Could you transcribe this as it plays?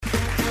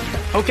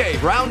Okay,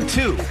 round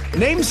two.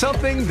 Name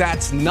something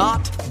that's not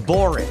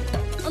boring.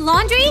 A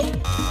laundry?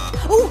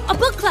 Ooh, a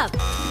book club.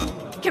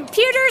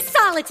 Computer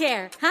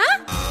solitaire,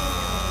 huh?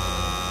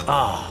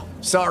 Ah,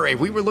 sorry,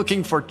 we were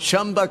looking for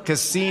Chumba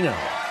Casino.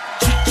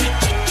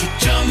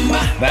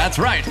 That's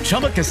right,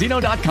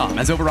 ChumbaCasino.com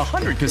has over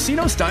 100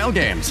 casino-style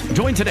games.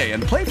 Join today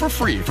and play for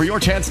free for your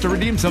chance to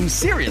redeem some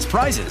serious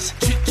prizes.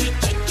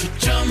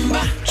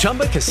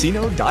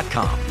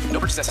 ChumbaCasino.com. No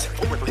purchase necessary.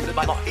 Void where prohibited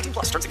by law. 18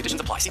 plus. Terms and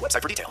conditions apply. See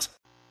website for details.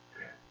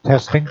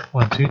 Testing,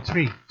 1, 2,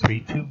 3, 3,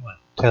 2, 1.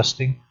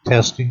 Testing,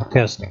 testing,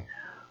 testing.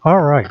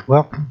 All right,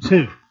 welcome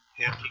to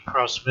Empty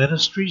Cross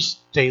Ministries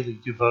Daily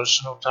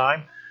Devotional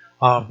Time.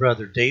 I'm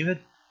Brother David.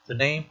 The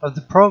name of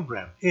the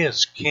program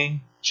is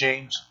King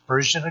James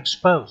Version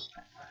Exposed.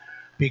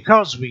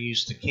 Because we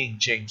use the King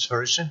James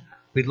Version,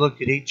 we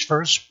look at each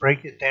verse,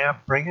 break it down,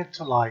 bring it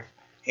to life,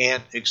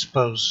 and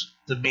expose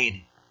the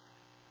meaning.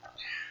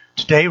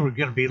 Today we're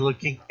going to be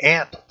looking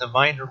at the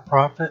minor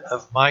prophet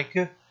of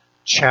Micah,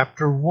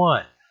 chapter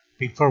 1.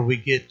 Before we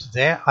get to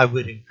that, I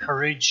would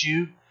encourage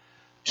you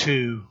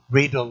to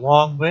read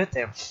along with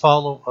and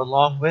follow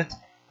along with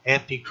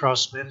Empty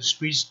Cross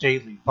Ministries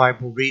Daily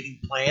Bible Reading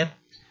Plan.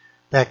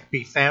 That can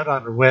be found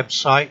on our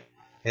website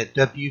at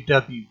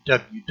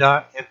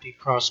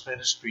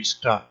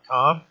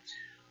www.emptycrossministries.com,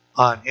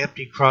 on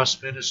Empty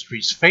Cross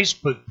Ministries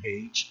Facebook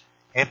page,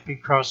 Empty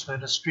Cross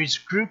Ministries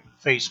group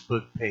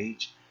Facebook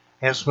page,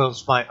 as well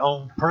as my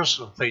own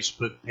personal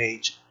Facebook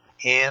page,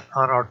 and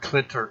on our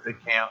Twitter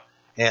account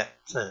at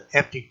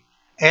Empty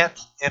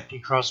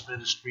Cross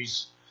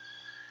Ministries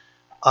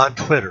on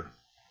Twitter.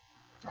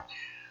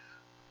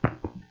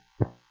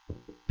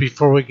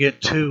 Before we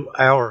get to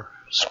our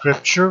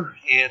scripture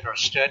and our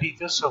study,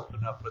 let's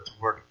open up with a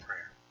word of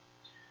prayer.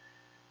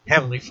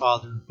 Heavenly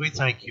Father, we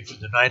thank you for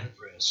the night of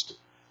rest.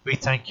 We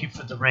thank you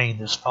for the rain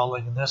that's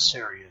falling in this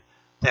area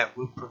that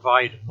will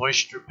provide a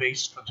moisture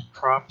base for the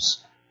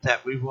crops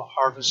that we will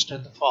harvest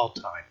in the fall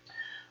time.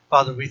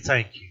 Father, we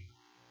thank you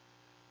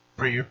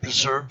for your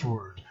preserved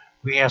word.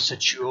 We ask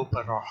that you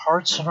open our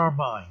hearts and our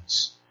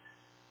minds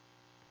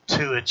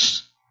to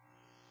its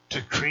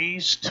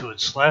decrees, to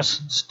its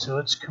lessons, to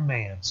its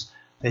commands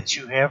that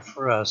you have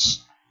for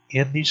us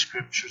in these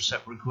scriptures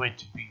that we're going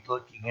to be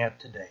looking at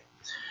today.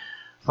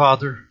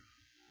 Father,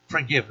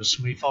 forgive us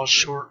when we fall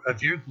short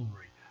of your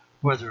glory,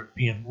 whether it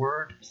be in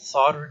word,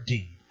 thought, or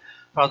deed.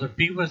 Father,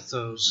 be with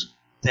those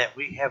that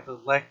we have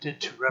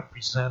elected to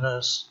represent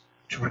us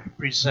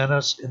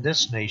in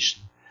this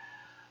nation.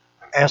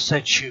 Ask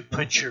that you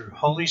put your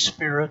Holy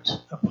Spirit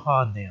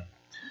upon them.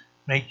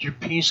 Make your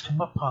peace come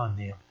upon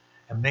them,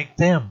 and make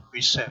them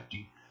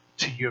receptive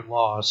to your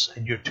laws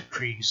and your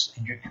decrees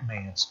and your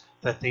commands,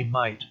 that they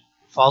might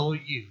follow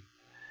you.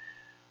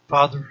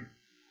 Father,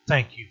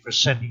 thank you for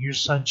sending your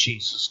Son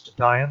Jesus to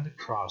die on the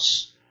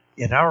cross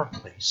in our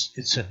place.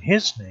 It's in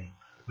his name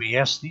we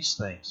ask these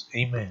things.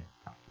 Amen.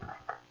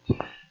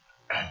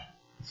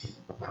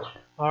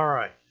 All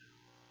right,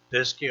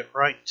 let's get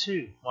right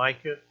to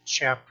Micah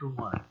chapter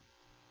 1.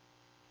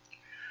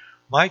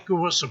 Micah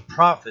was a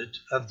prophet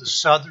of the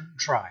southern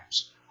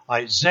tribes.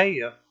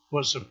 Isaiah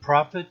was a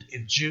prophet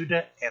in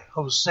Judah, and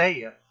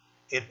Hosea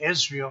in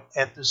Israel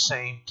at the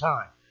same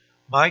time.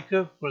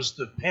 Micah was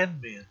the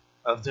penman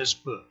of this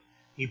book.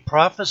 He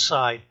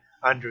prophesied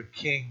under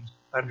King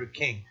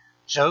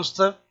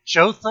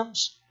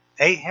Jotham's,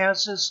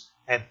 Ahaz's,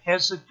 and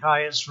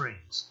Hezekiah's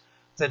reigns.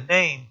 The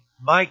name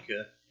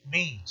Micah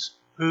means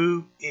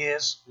who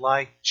is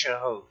like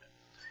Jehovah.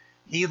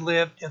 He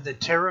lived in the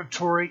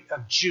territory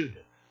of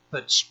Judah,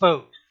 but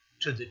spoke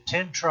to the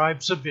 10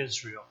 tribes of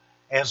Israel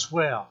as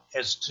well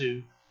as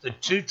to the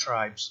 2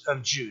 tribes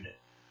of Judah.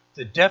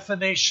 The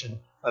definition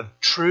of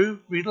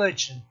true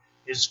religion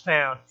is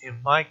found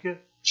in Micah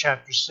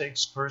chapter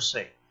 6, verse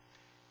 8.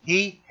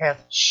 He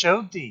hath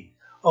showed thee,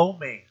 O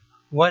man,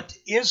 what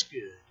is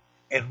good,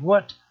 and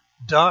what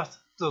doth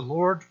the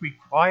Lord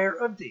require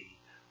of thee,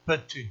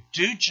 but to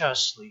do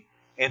justly,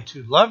 and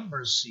to love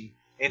mercy,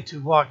 and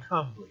to walk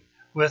humbly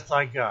with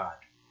thy God.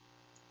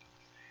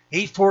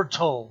 He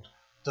foretold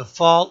the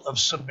fall of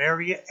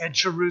Samaria and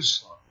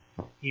Jerusalem.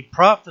 He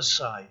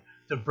prophesied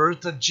the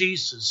birth of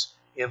Jesus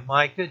in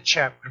Micah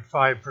chapter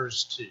 5,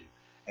 verse 2.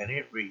 And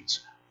it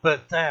reads,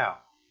 But thou,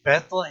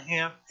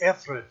 Bethlehem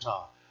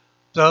Ephratah,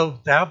 though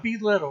thou be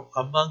little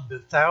among the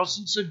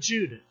thousands of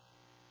Judah,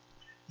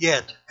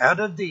 yet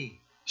out of thee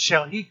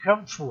shall he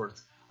come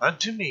forth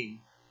unto me,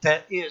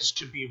 that is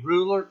to be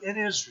ruler in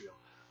Israel,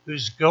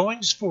 whose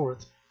goings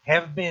forth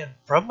have been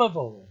from of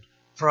old,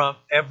 from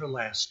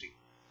everlasting.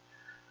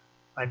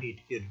 I need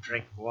to get a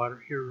drink of water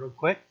here real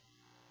quick.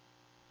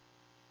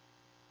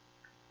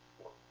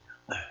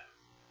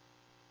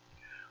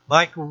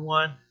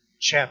 Micah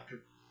chapter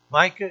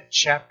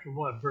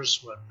 1,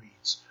 verse 1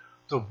 reads,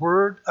 The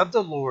word of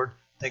the Lord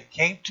that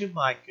came to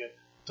Micah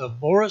the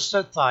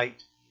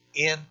Morasthite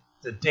in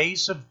the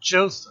days of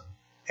Jotham,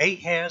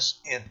 Ahaz,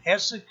 and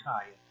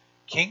Hezekiah,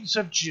 kings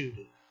of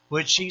Judah,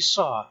 which he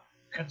saw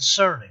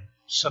concerning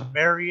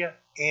Samaria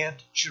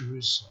and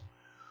Jerusalem.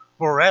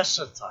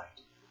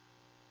 Morasthite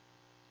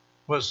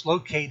was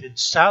located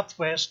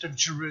southwest of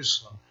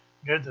Jerusalem,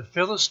 near the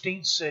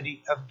Philistine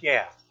city of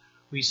Gath.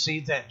 We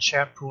see that in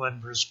chapter 1,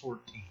 verse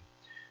 14.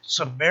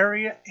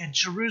 Samaria and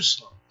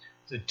Jerusalem,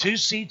 the two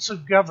seats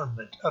of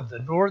government of the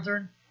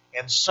northern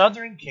and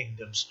southern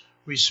kingdoms,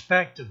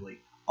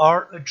 respectively,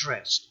 are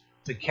addressed.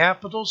 The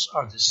capitals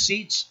are the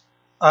seats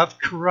of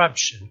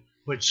corruption,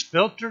 which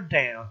filtered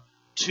down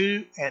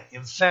to and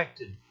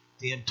infected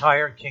the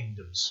entire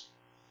kingdoms.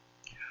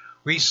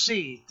 We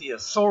see the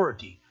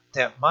authority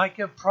that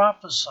Micah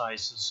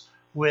prophesies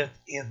with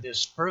in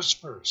this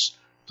first verse.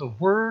 The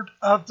word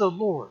of the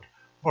Lord,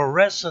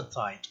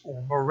 Moresethite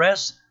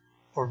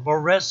or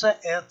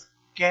Moreseth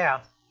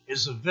Gath,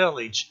 is a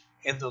village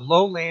in the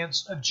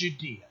lowlands of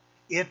Judea.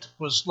 It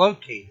was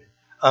located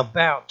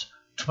about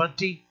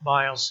 20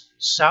 miles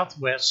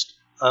southwest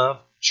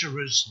of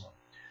Jerusalem.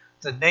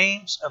 The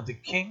names of the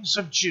kings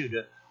of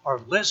Judah are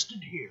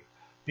listed here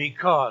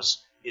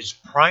because his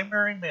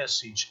primary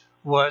message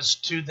was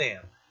to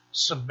them.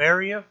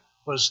 Samaria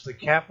was the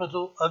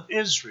capital of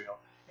Israel,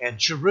 and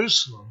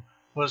Jerusalem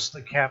was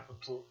the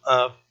capital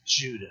of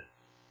Judah.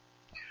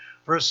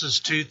 Verses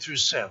 2 through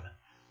 7.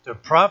 The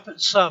prophet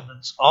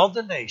summons all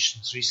the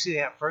nations. We see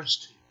that verse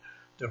 2.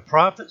 The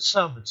prophet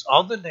summons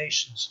all the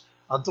nations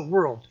of the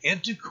world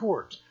into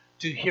court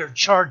to hear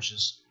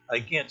charges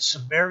against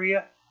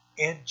Samaria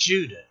and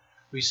Judah.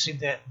 We see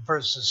that in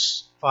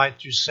verses 5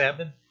 through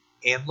 7.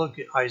 And look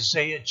at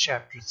Isaiah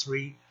chapter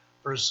 3,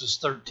 verses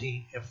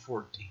 13 and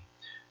 14.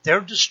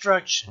 Their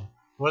destruction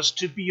was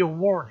to be a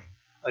warning,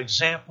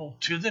 example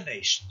to the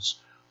nations,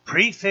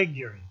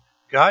 prefiguring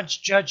God's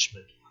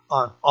judgment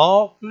on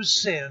all who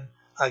sin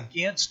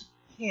against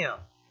him.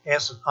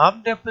 As an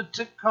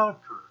omnipotent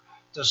conqueror,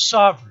 the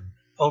sovereign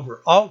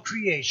over all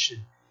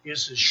creation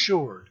is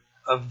assured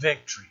of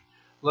victory.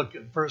 Look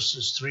at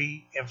verses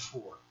 3 and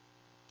 4.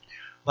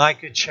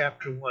 Micah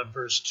chapter 1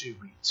 verse 2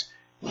 reads,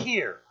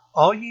 Hear,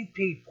 all ye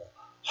people,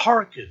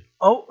 hearken,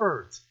 O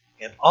earth,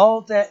 and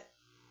all that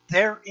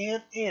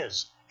therein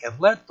is, and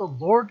let the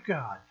Lord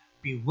God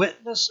be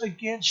witness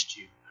against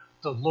you,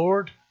 the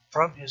Lord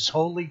from his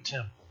holy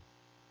temple.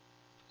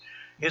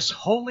 His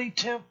holy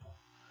temple.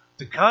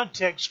 The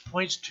context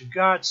points to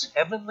God's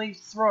heavenly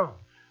throne.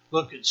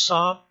 Look at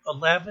Psalm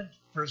 11,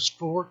 verse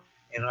 4,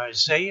 and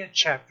Isaiah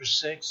chapter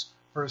 6,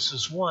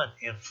 verses 1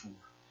 and 4.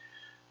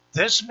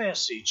 This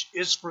message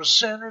is for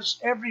sinners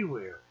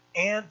everywhere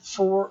and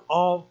for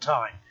all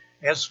time,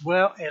 as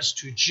well as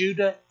to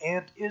Judah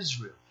and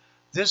Israel.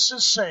 This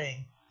is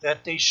saying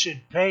that they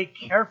should pay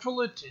careful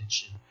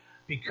attention,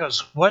 because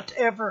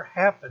whatever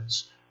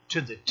happens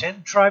to the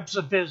 10 tribes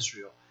of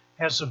Israel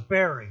has a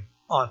bearing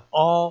on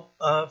all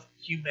of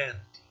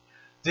humanity.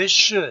 This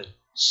should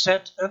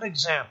set an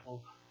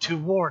example to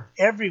warn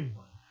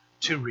everyone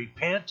to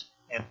repent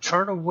and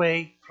turn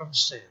away from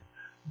sin.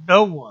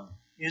 No one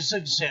is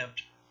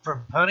exempt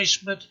from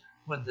punishment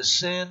when the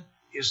sin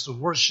is the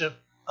worship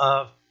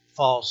of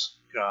false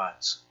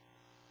gods.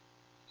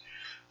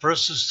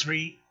 Verses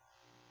 3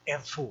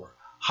 and 4.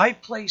 High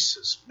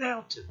places,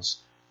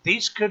 mountains.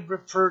 These could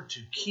refer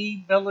to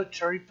key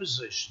military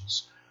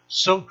positions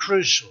so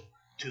crucial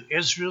to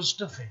Israel's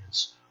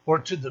defense, or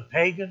to the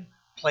pagan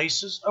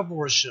places of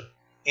worship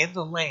in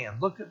the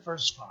land. Look at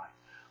verse 5.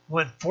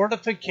 When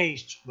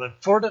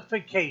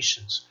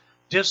fortifications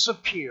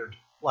disappeared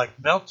like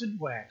melted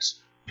wax,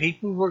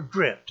 people were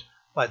gripped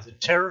by the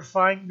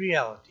terrifying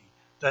reality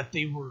that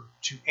they were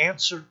to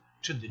answer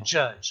to the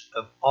judge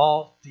of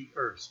all the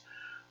earth.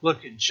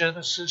 Look at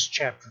Genesis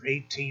chapter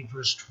 18,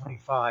 verse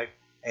 25,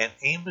 and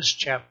Amos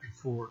chapter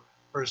 4,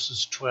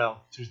 verses 12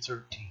 through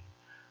 13.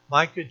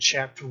 Micah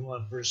chapter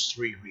 1, verse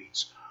 3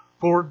 reads,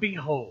 For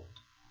behold,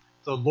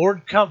 the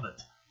Lord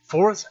cometh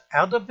forth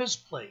out of his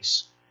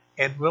place,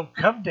 and will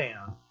come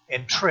down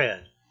and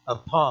tread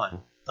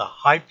upon the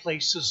high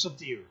places of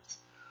the earth.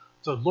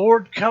 The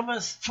Lord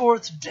cometh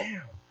forth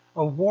down,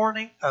 a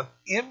warning of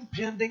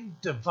impending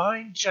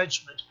divine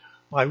judgment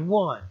by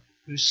one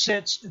who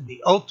sits in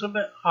the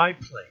ultimate high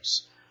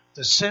place.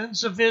 The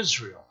sins of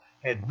Israel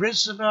had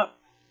risen up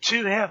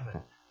to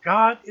heaven.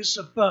 God is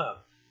above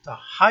the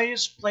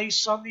highest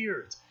place on the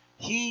earth.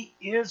 He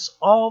is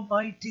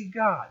Almighty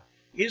God.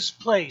 His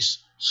place,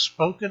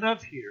 spoken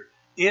of here,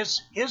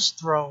 is his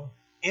throne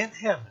in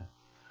heaven.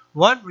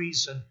 One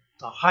reason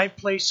the high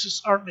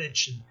places are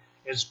mentioned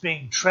as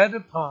being tread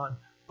upon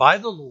by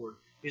the Lord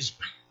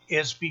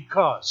is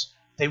because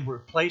they were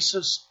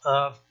places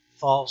of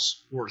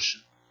false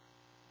worship.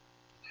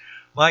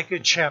 Micah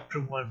chapter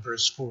 1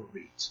 verse 4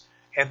 reads,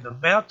 And the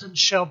mountains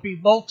shall be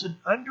molten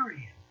under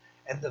him,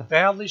 and the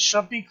valleys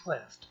shall be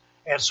cleft,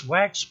 as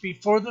wax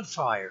before the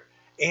fire,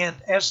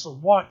 and as the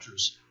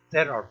waters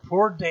that are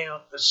poured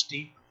down a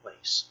steep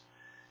place.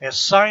 As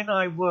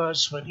Sinai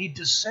was when he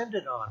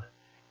descended on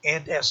it,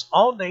 and as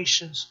all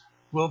nations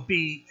will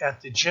be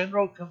at the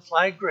general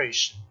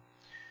conflagration.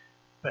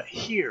 But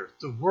here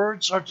the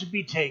words are to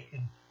be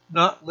taken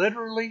not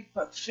literally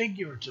but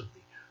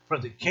figuratively, for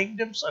the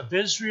kingdoms of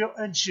Israel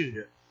and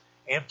Judah,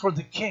 and for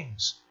the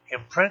kings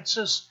and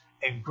princes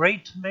and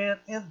great men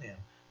in them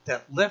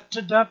that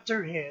lifted up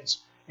their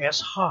heads as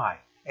high,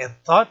 and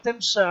thought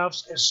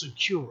themselves as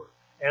secure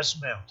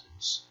as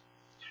mountains.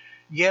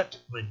 Yet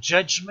when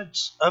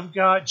judgments of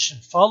God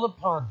should fall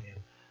upon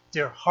them,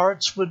 their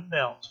hearts would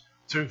melt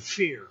through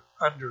fear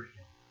under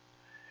him.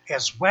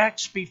 As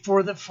wax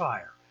before the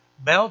fire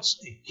melts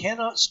and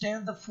cannot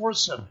stand the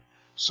force of it,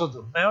 so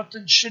the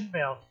mountains should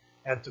melt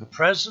at the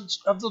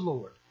presence of the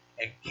Lord,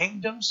 and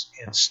kingdoms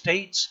and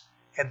states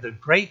and the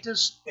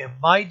greatest and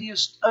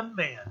mightiest of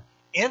men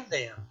in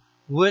them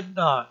would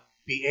not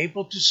be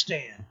able to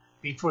stand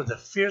before the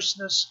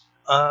fierceness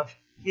of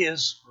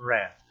his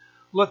wrath.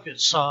 Look at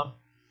Psalm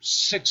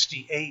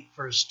 68,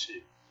 verse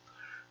 2.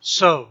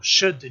 So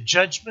should the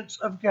judgments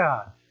of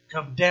God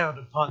come down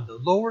upon the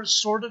lower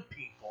sort of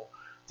people,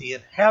 the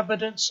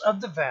inhabitants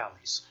of the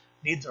valleys,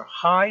 neither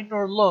high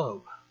nor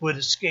low would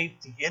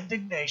escape the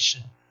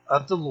indignation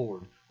of the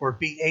Lord, or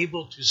be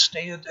able to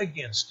stand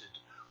against it,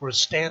 or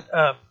stand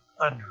up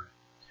under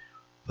it.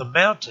 The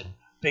mountain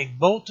being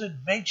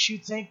molten makes you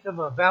think of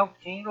a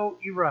volcano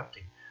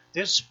erupting.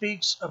 This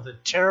speaks of a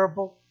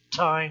terrible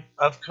time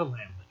of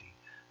calamity.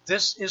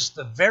 This is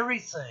the very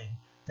thing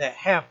that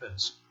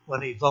happens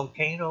when a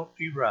volcano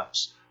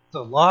erupts.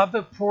 The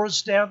lava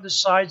pours down the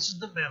sides of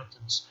the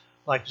mountains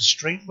like a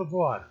stream of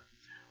water.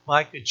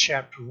 Micah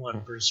chapter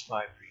 1 verse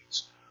 5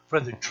 reads, For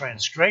the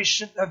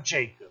transgression of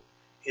Jacob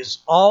is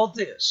all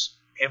this,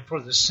 and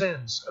for the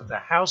sins of the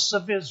house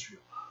of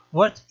Israel.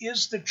 What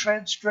is the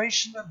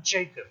transgression of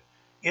Jacob?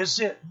 Is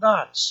it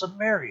not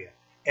Samaria?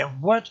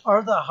 And what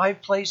are the high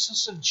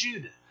places of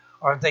Judah?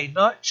 Are they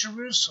not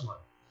Jerusalem?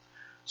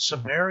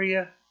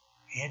 Samaria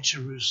and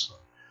Jerusalem,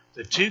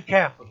 the two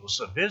capitals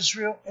of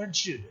Israel and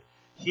Judah,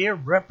 here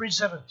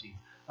representative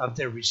of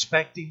their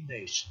respective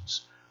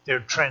nations. Their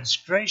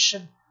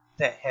transgression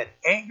that had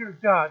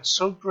angered God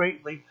so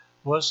greatly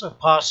was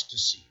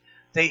apostasy.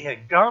 They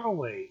had gone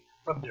away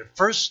from their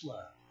first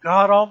love,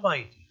 God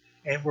Almighty,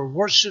 and were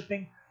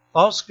worshiping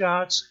false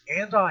gods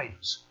and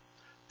idols.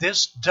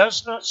 This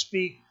does not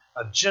speak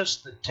of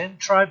just the 10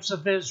 tribes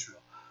of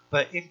Israel,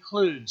 but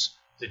includes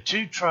the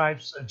 2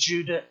 tribes of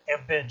Judah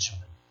and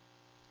Benjamin.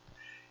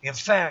 In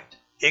fact,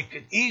 it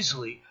could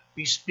easily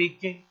be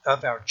speaking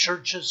of our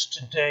churches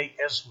today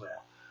as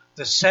well.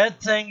 The sad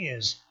thing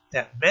is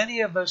that many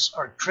of us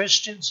are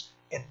Christians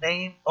in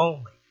name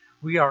only.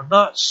 We are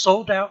not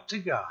sold out to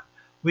God.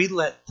 We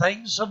let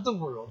things of the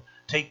world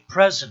take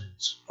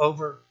precedence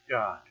over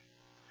God.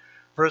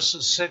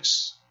 Verses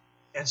 6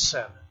 and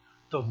 7.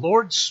 The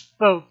Lord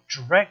spoke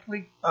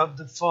directly of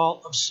the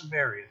fall of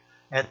Samaria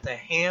at the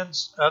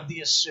hands of the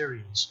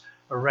Assyrians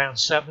around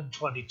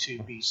 722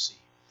 BC.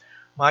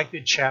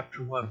 Micah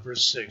chapter 1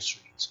 verse 6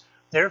 reads,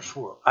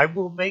 Therefore I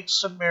will make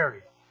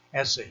Samaria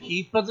as a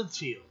heap of the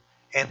field,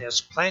 and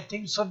as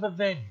plantings of a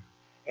vineyard,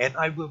 and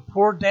I will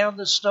pour down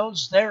the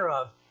stones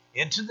thereof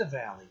into the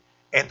valley,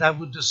 and I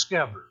will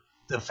discover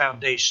the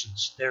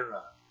foundations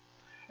thereof.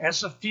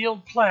 As a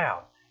field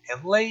plowed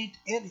and laid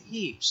in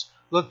heaps,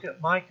 look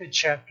at Micah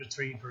chapter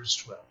 3 verse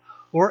 12,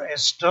 or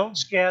as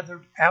stones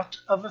gathered out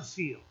of a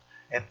field,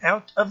 and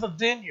out of a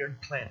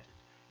vineyard planted,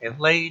 and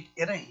laid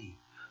in a heap,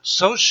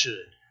 so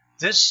should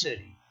this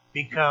city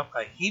become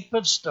a heap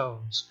of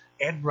stones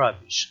and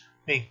rubbish,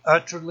 being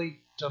utterly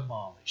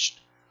demolished.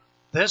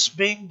 This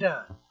being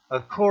done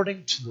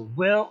according to the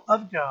will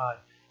of God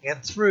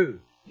and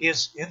through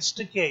his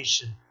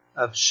instigation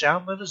of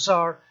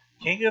Shalmaneser,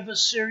 king of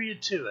Assyria,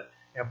 to it,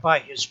 and by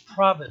his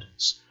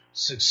providence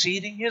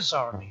succeeding his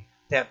army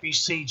that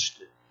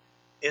besieged it,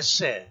 is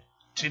said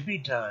to be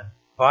done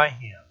by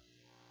him.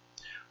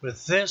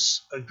 With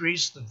this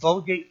agrees the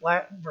Vulgate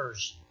Latin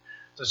version.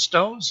 The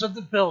stones of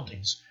the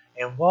buildings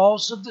and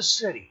walls of the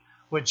city,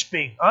 which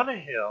being on a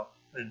hill,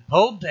 when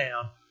pulled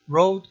down,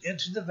 rolled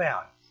into the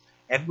valley,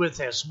 and with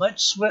as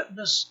much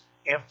swiftness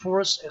and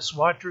force as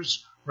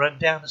waters run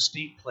down a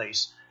steep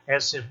place,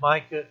 as in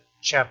Micah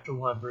chapter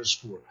 1 verse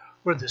 4,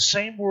 where the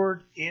same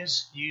word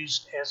is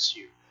used as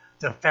here.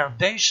 The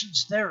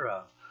foundations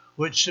thereof,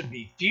 which should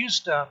be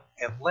fused up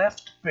and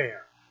left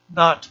bare,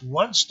 not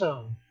one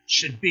stone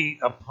should be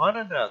upon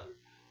another,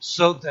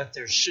 so that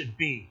there should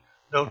be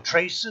no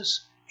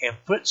traces and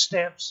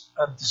footsteps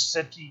of the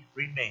city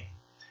remaining,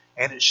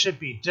 and it should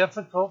be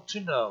difficult to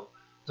know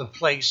the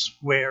place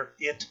where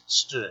it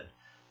stood.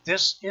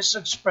 This is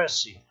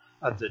expressive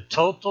of the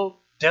total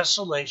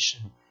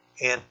desolation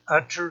and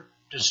utter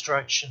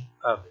destruction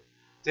of it.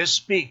 This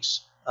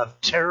speaks of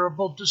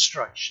terrible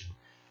destruction.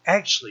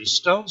 Actually,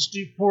 stones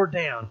do pour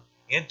down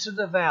into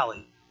the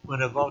valley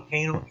when a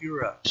volcano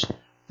erupts.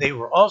 They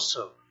were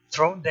also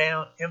thrown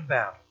down in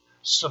battle.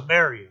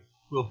 Samaria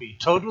will be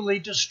totally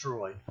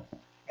destroyed,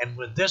 and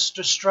when this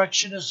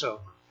destruction is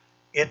over,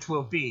 it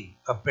will be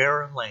a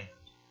barren land.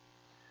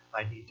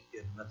 I need to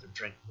get another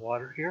drink of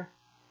water here.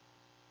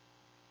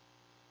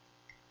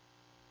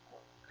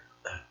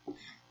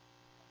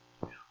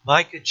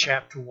 Micah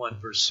chapter 1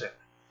 verse 7.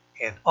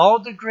 And all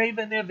the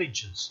graven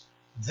images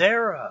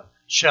thereof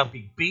shall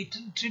be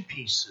beaten to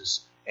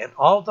pieces, and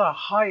all the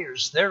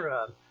hires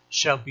thereof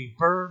shall be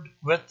burned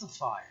with the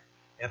fire,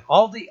 and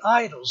all the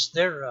idols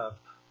thereof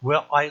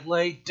will I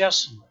lay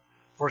desolate,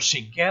 For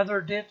she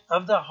gathered it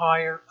of the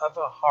hire of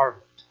a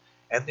harlot,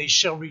 and they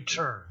shall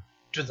return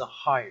to the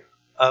hire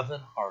of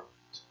an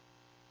harlot.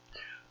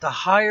 The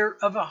hire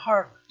of a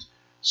harlot.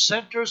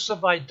 Centers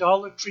of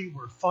idolatry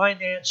were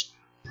financed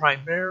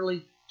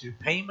primarily through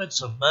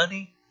payments of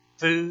money,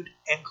 food,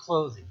 and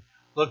clothing.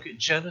 Look at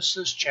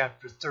Genesis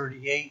chapter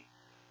 38,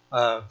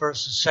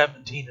 verses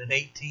 17 and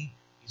 18,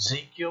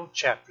 Ezekiel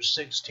chapter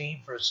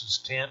 16, verses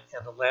 10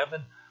 and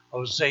 11,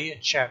 Hosea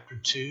chapter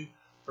 2,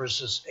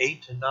 verses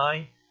 8 and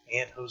 9,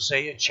 and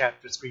Hosea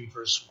chapter 3,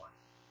 verse 1.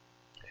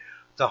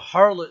 The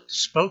harlot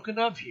spoken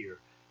of here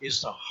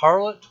is the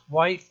harlot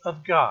wife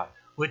of God,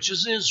 which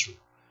is Israel.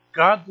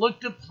 God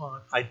looked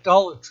upon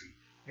idolatry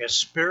as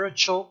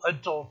spiritual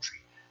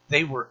adultery.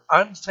 They were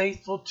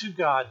unfaithful to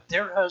God,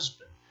 their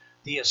husband.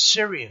 The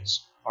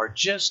Assyrians are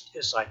just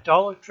as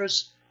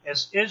idolatrous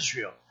as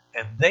Israel,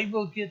 and they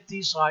will get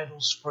these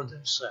idols for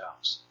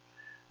themselves.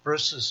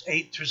 Verses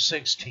 8 through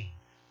 16.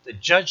 The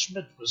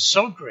judgment was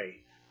so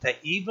great that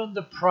even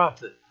the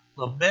prophet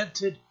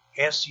lamented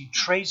as he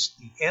traced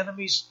the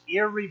enemy's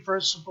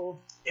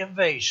irreversible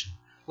invasion.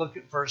 Look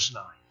at verse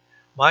 9.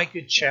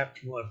 Micah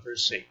chapter 1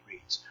 verse 8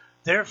 reads,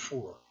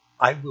 Therefore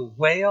I will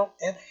wail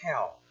and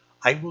howl.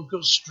 I will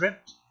go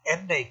stripped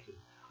and naked.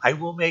 I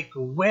will make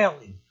a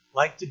wailing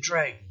like the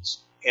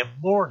dragons and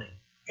mourning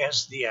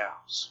as the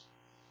owls.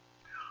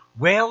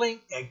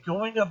 Wailing and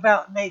going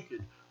about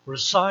naked were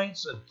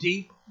signs of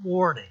deep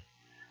mourning.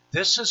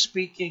 This is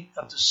speaking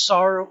of the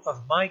sorrow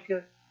of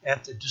Micah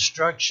at the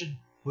destruction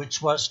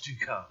which was to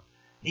come.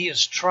 He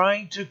is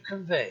trying to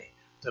convey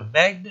the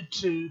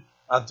magnitude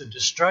of the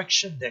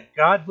destruction that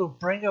God will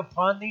bring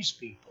upon these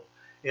people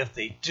if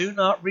they do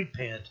not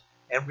repent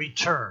and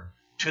return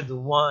to the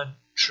one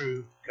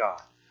true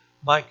God.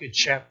 Micah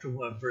chapter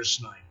 1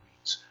 verse 9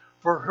 reads,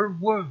 For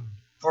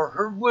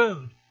her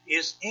wound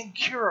is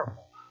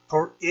incurable,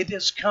 for it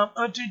is come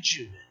unto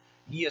Judah.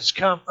 He is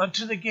come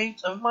unto the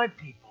gate of my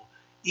people,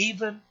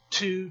 even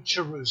to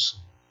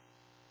Jerusalem.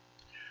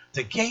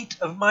 The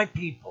gate of my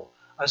people,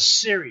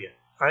 Assyria,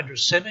 under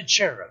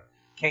Sennacherib,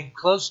 came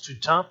close to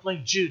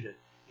toppling Judah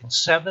in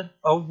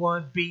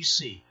 701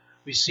 BC.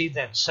 We see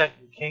that in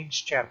 2 Kings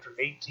chapter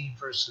 18,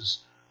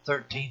 verses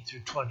 13 through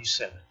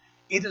 27.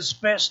 It is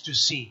best to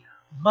see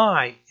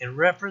my in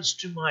reference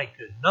to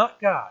Micah, not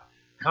God,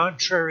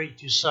 contrary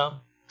to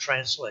some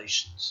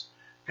translations.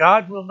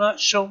 God will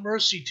not show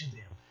mercy to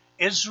them.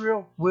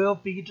 Israel will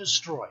be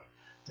destroyed.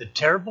 The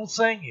terrible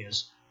thing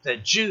is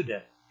that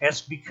Judah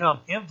has become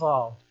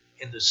involved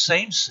in the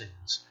same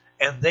sins,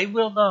 and they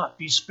will not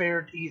be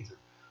spared either.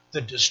 The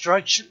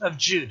destruction of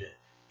Judah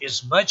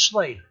is much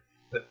later,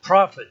 but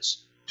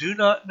prophets do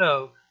not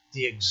know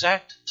the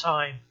exact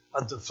time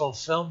of the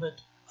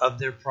fulfillment of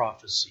their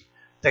prophecy.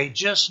 They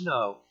just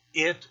know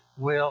it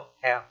will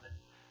happen.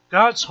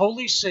 God's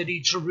holy city,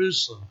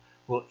 Jerusalem,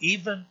 will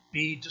even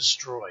be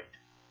destroyed.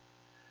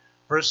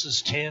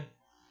 Verses 10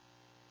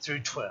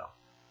 through 12.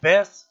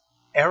 Beth,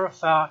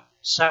 Arapha,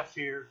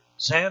 Saphir,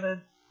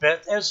 Zanan,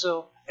 Beth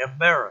Ezel, and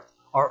Marath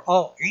are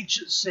all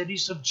ancient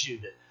cities of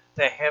Judah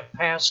that have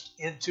passed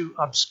into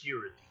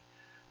obscurity.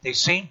 They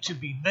seem to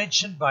be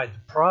mentioned by the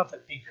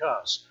prophet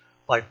because,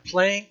 by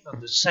playing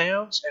on the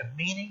sounds and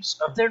meanings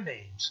of their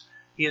names,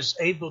 he is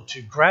able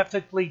to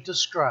graphically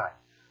describe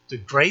the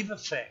grave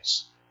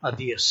effects of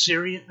the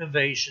Assyrian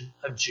invasion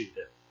of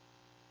Judah.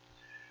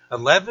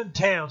 11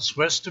 towns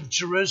west of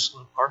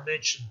Jerusalem are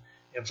mentioned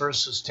in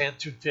verses 10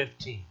 through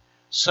 15,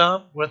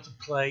 some with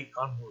a play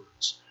on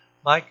words.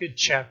 Micah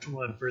chapter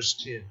 1 verse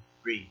 10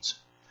 reads,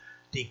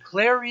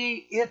 Declare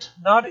ye it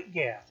not at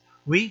Gath,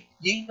 weep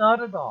ye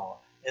not at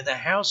all, in the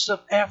house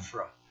of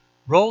Ephraim,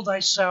 roll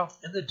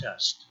thyself in the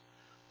dust.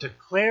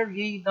 Declare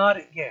ye not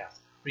at Gath,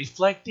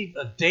 reflecting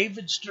of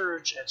David's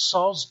dirge at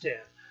Saul's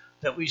death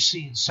that we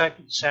see in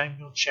 2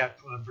 Samuel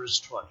chapter 1 verse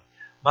 20.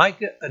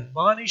 Micah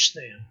admonished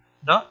them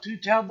not to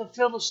tell the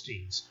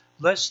Philistines,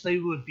 lest they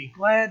would be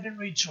glad and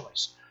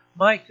rejoice.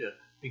 Micah,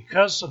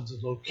 because of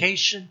the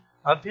location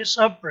of his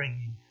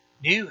upbringing,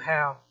 knew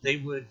how they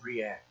would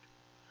react.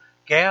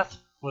 Gath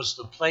was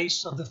the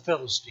place of the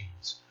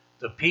Philistines.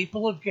 The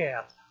people of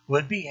Gath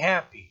would be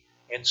happy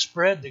and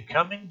spread the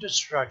coming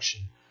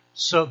destruction,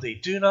 so they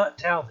do not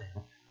tell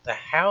them. The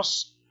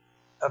house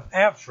of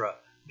Ephraim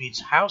means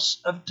house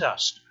of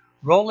dust.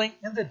 Rolling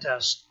in the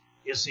dust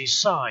is a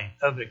sign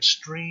of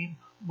extreme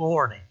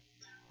mourning.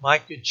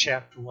 Micah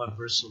chapter 1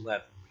 verse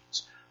 11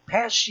 reads,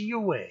 Pass ye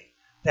away,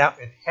 thou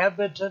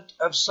inhabitant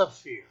of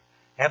Saphir,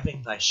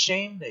 having thy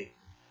shame naked.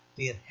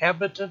 The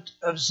inhabitant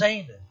of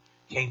Zanan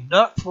came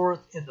not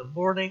forth in the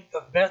morning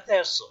of Beth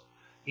Ezel.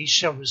 He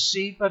shall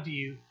receive of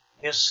you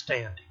his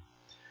standing.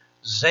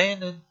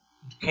 Zanan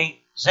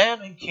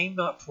came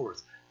not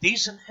forth.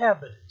 These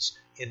inhabitants,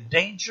 in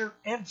danger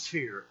and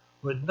fear,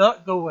 would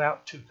not go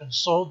out to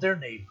console their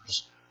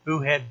neighbors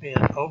who had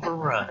been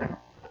overrun.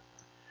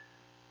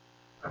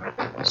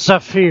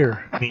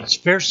 Saphir means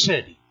fair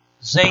city.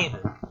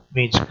 Zanan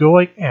means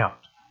going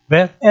out.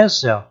 Beth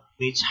Ezel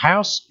means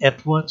house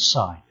at one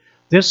side.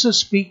 This is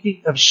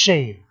speaking of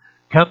shame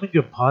coming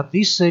upon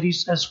these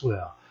cities as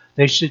well.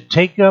 They should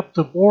take up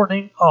the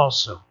mourning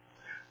also.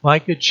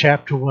 Micah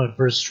chapter 1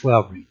 verse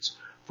 12 reads,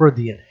 For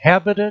the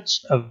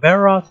inhabitants of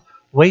Maroth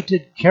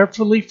waited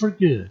carefully for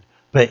good,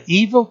 but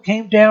evil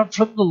came down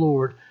from the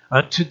Lord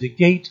unto the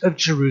gate of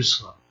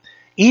Jerusalem.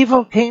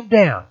 Evil came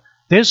down.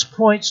 This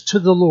points to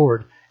the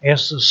Lord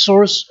as the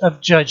source of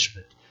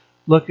judgment.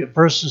 Look at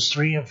verses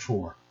 3 and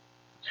 4.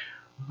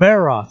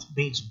 Maroth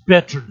means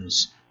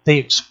bitterness. They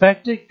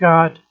expected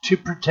God to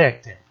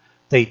protect them.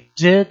 They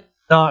did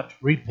not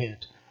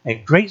repent,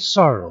 and great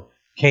sorrow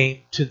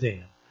came to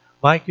them.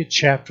 Micah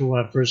chapter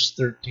 1 verse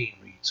 13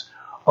 reads,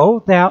 O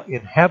thou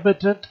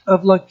inhabitant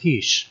of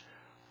Lachish,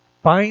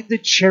 bind the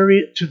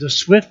chariot to the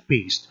swift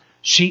beast.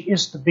 She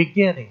is the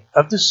beginning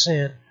of the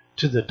sin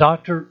to the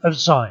daughter of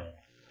Zion.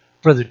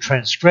 For the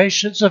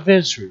transgressions of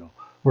Israel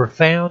were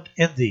found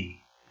in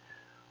thee.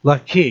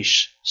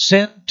 Lachish,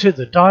 sin to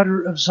the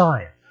daughter of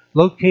Zion,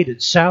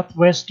 located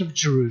southwest of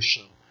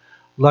Jerusalem.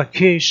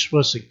 Lachish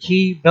was a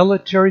key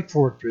military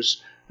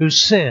fortress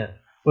whose sin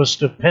was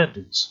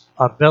dependence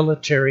on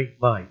military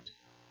might.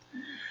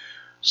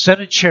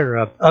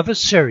 Sennacherib of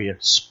Assyria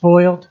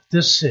spoiled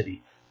this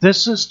city.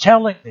 This is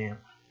telling them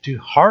to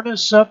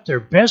harness up their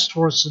best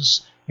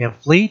horses and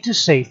flee to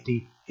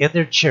safety in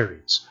their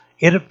chariots.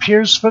 It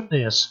appears from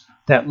this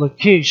that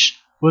Lachish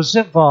was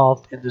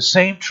involved in the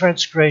same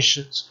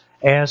transgressions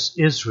as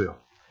Israel.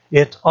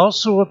 It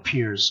also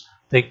appears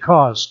they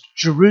caused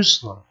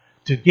Jerusalem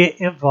to get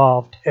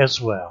involved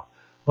as well.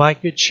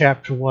 Micah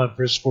chapter 1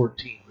 verse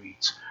 14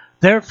 reads,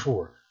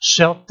 Therefore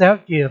shalt thou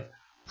give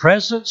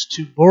presents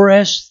to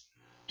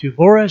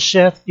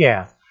Moresheth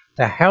Gath.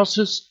 The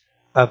houses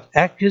of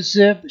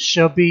Achazib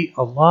shall be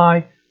a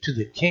lie to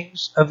the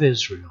kings of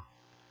Israel.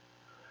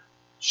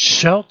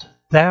 Shalt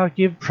thou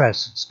give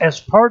presents as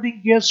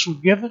parting gifts were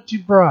given to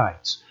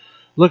brides.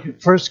 Look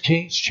at 1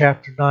 Kings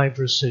chapter 9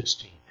 verse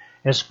 16.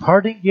 As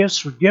parting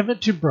gifts were given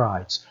to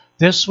brides,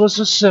 this was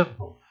a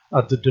symbol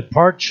of the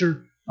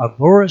departure of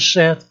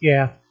Moresheth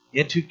Gath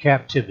into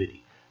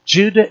captivity.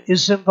 Judah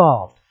is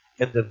involved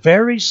in the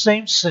very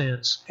same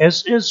sins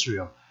as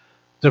Israel.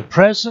 The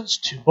presents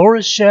to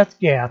Moresheth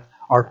Gath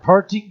are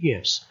parting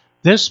gifts.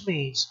 This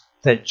means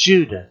that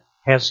Judah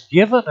has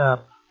given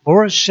up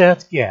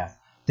Moresheth Gath.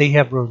 They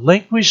have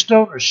relinquished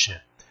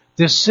ownership.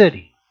 This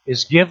city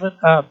is given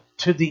up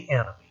to the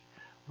enemy.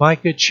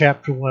 Micah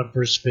chapter 1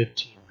 verse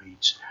 15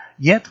 reads,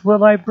 Yet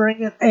will I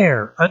bring an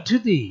heir unto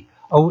thee,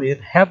 O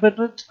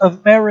inhabitant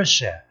of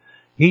Mareshah.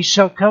 He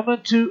shall come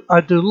unto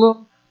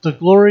Adullam, the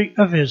glory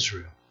of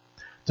Israel.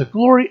 The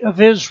glory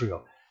of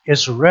Israel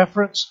is a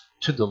reference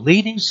to the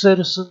leading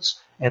citizens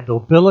and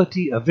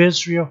nobility of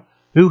Israel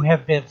who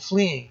have been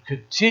fleeing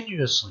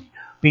continuously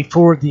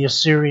before the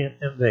Assyrian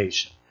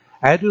invasion.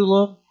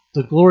 Adullam,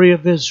 the glory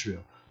of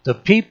Israel. The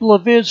people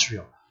of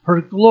Israel,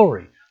 her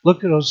glory.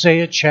 Look at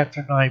Hosea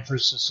chapter 9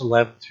 verses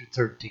 11 through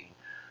 13.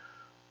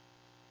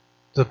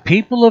 The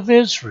people of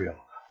Israel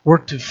were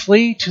to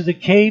flee to the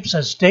caves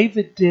as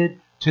David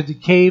did to the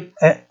cave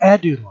at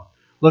Adullam.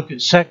 Look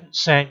at 2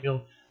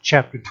 Samuel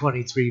chapter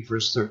 23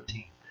 verse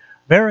 13.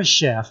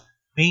 Mareshah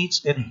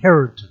means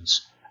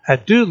inheritance.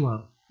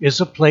 Adullam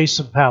is a place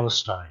in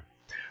Palestine.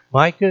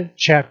 Micah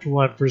chapter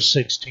 1 verse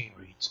 16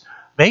 reads,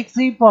 Make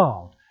thee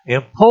bald,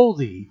 and poll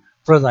thee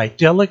for thy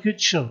delicate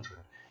children.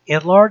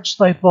 Enlarge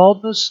thy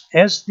baldness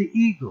as the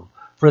eagle,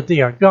 for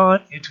they are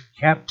gone into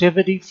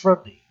captivity from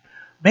thee.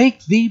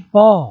 Make thee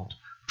bald.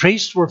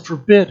 Priests were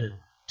forbidden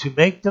to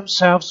make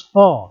themselves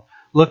bald.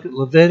 Look at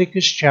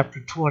Leviticus chapter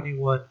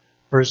 21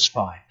 verse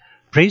 5.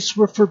 Priests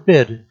were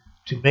forbidden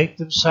to make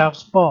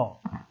themselves bald,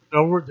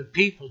 nor were the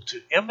people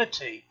to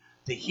imitate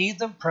the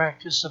heathen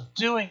practice of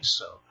doing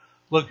so.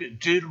 Look at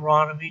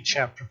Deuteronomy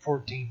chapter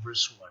 14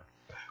 verse 1.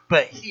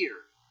 But here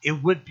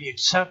it would be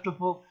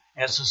acceptable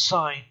as a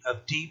sign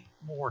of deep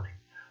mourning.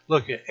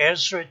 Look at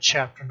Ezra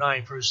chapter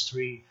 9 verse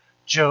 3,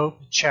 Job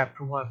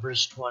chapter 1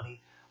 verse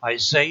 20,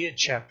 Isaiah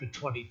chapter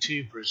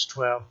 22 verse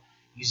 12,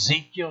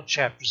 Ezekiel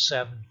chapter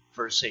 7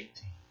 verse 18.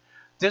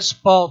 This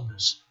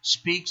baldness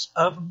speaks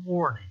of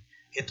mourning.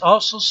 It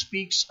also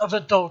speaks of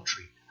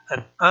adultery.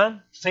 An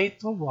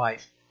unfaithful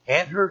wife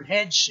had her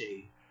head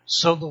shaved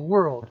so the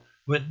world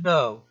would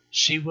know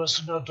she was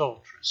an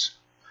adulteress.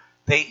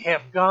 They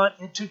have gone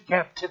into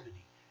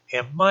captivity,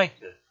 and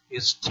Micah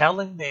is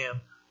telling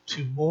them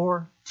to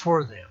mourn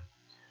for them.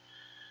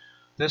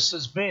 This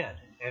has been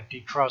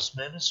Empty Cross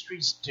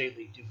Ministries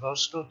Daily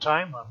Devotional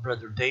Time. I'm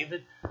Brother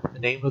David. The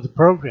name of the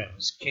program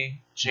is King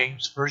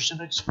James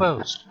Version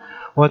Exposed.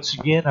 Once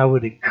again, I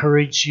would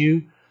encourage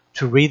you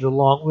to read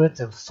along with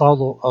and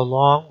follow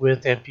along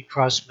with Empty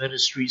Cross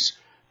Ministries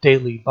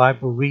Daily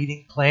Bible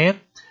Reading Plan.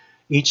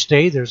 Each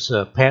day there's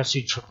a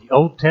passage from the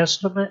Old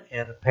Testament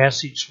and a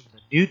passage from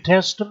the New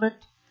Testament.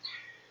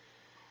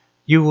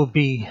 You will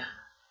be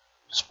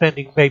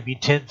spending maybe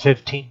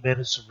 10-15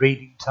 minutes of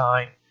reading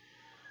time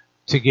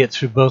to get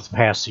through both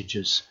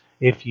passages.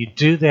 If you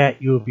do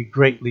that, you will be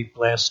greatly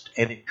blessed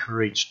and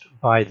encouraged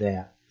by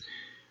that.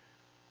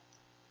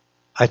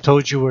 I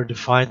told you where to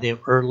find them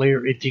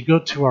earlier. If you go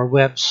to our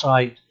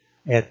website,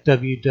 at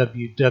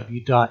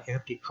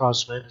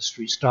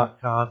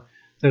www.emptycrossministries.com.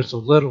 There's a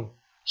little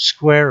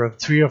square of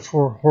 3 or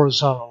 4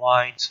 horizontal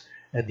lines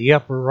in the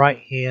upper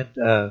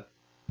right-hand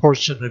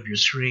portion of your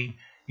screen.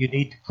 You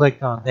need to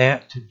click on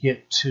that to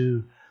get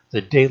to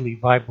the daily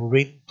Bible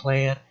reading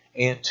plan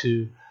and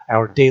to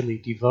our daily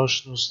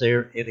devotionals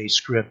there in a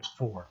script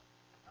form.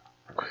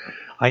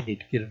 I need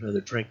to get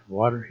another drink of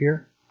water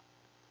here.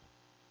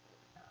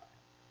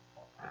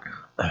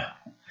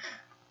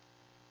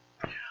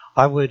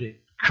 I would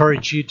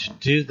encourage you to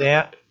do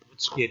that.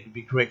 Once again, to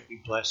be greatly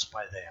blessed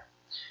by that.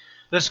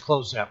 Let's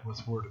close out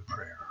with a word of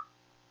prayer.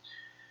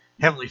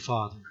 Heavenly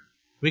Father,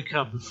 we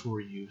come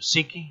before you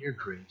seeking your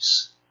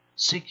grace,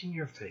 seeking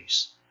your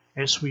face,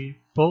 as we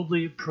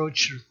boldly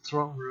approach your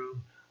throne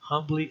room,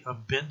 humbly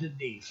on bended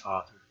knee,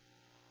 Father,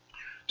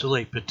 to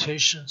lay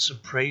petitions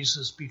and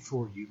praises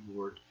before you,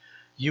 Lord.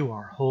 You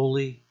are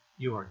holy,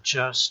 you are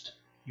just,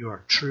 you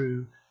are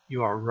true,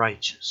 you are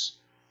righteous.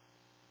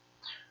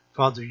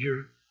 Father,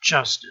 your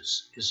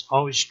justice is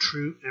always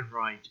true and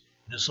right,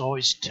 and is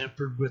always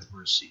tempered with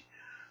mercy.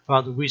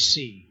 Father, we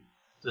see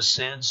the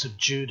sins of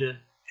Judah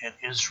and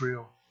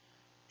Israel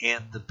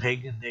and the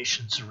pagan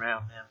nations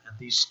around them in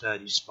these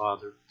studies,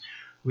 Father.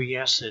 We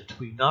ask that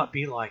we not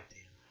be like them,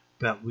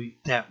 but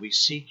that we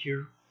seek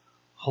your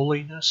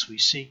holiness, we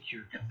seek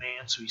your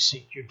commands, we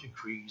seek your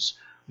decrees,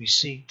 we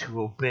seek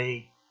to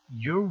obey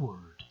your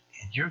word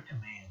and your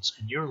commands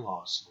and your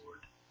laws,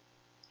 Lord.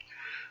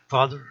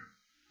 Father,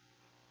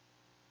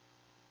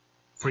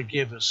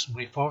 forgive us when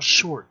we fall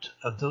short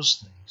of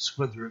those things,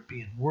 whether it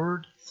be in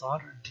word,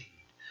 thought, or deed.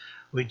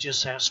 We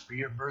just ask for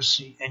your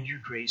mercy and your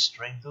grace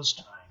during those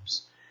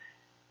times.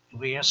 And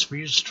we ask for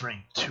your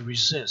strength to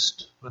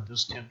resist when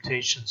those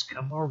temptations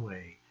come our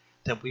way,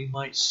 that we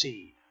might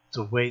see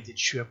the way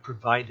that you have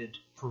provided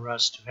for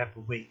us to have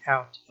a way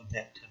out of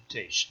that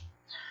temptation.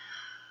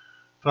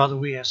 Father,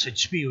 we ask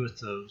that you be with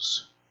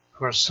those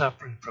who are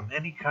suffering from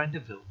any kind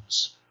of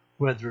illness,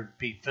 whether it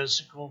be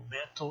physical,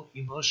 mental,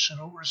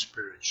 emotional, or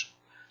spiritual.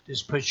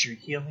 Just put your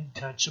healing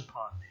touch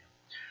upon them.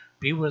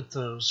 Be with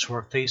those who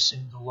are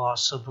facing the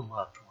loss of a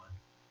loved one.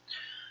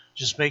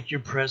 Just make your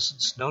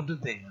presence known to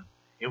them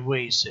in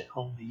ways that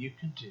only you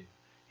can do,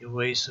 in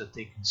ways that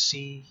they can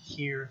see,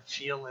 hear,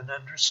 feel, and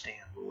understand,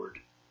 Lord.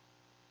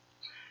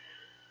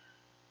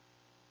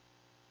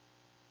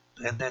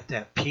 And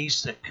that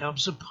peace that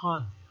comes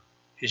upon them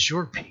is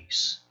your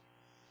peace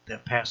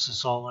that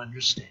passes all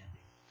understanding.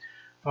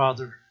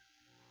 Father,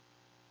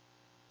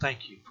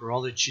 thank you for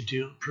all that you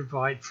do and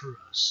provide for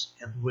us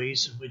and the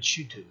ways in which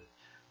you do it.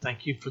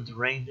 Thank you for the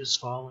rain that's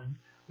falling.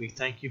 We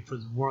thank you for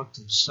the warmth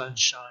of the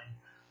sunshine,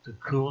 the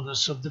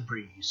coolness of the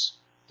breeze,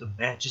 the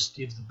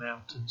majesty of the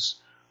mountains,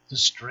 the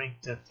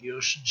strength that the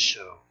oceans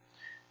show,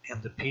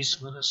 and the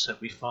peacefulness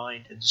that we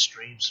find in the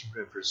streams and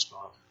rivers,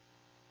 Father.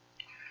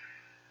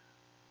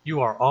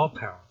 You are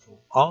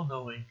all-powerful,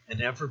 all-knowing,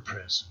 and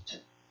ever-present.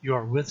 You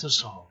are with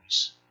us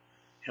always,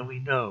 and we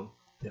know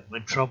that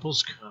when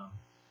troubles come,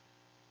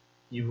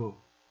 you will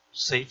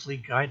safely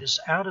guide us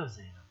out of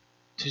them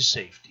to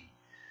safety.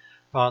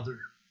 Father,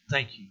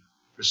 thank you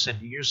for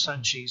sending your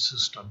Son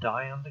Jesus to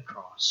die on the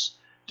cross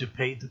to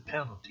pay the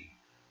penalty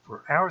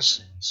for our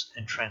sins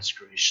and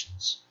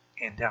transgressions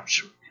and our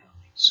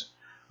shortcomings.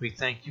 We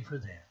thank you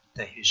for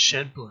that his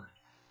shed blood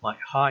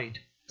might hide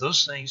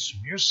those things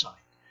from your sight.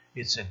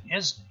 It's in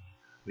his name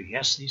we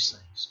ask these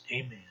things.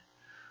 Amen.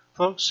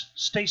 Folks,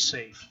 stay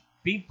safe,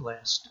 be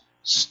blessed,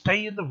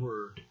 stay in the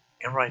Word,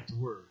 and write the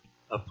Word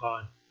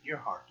upon your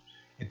heart.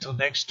 Until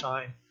next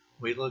time,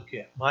 we look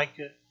at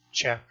Micah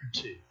chapter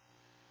 2.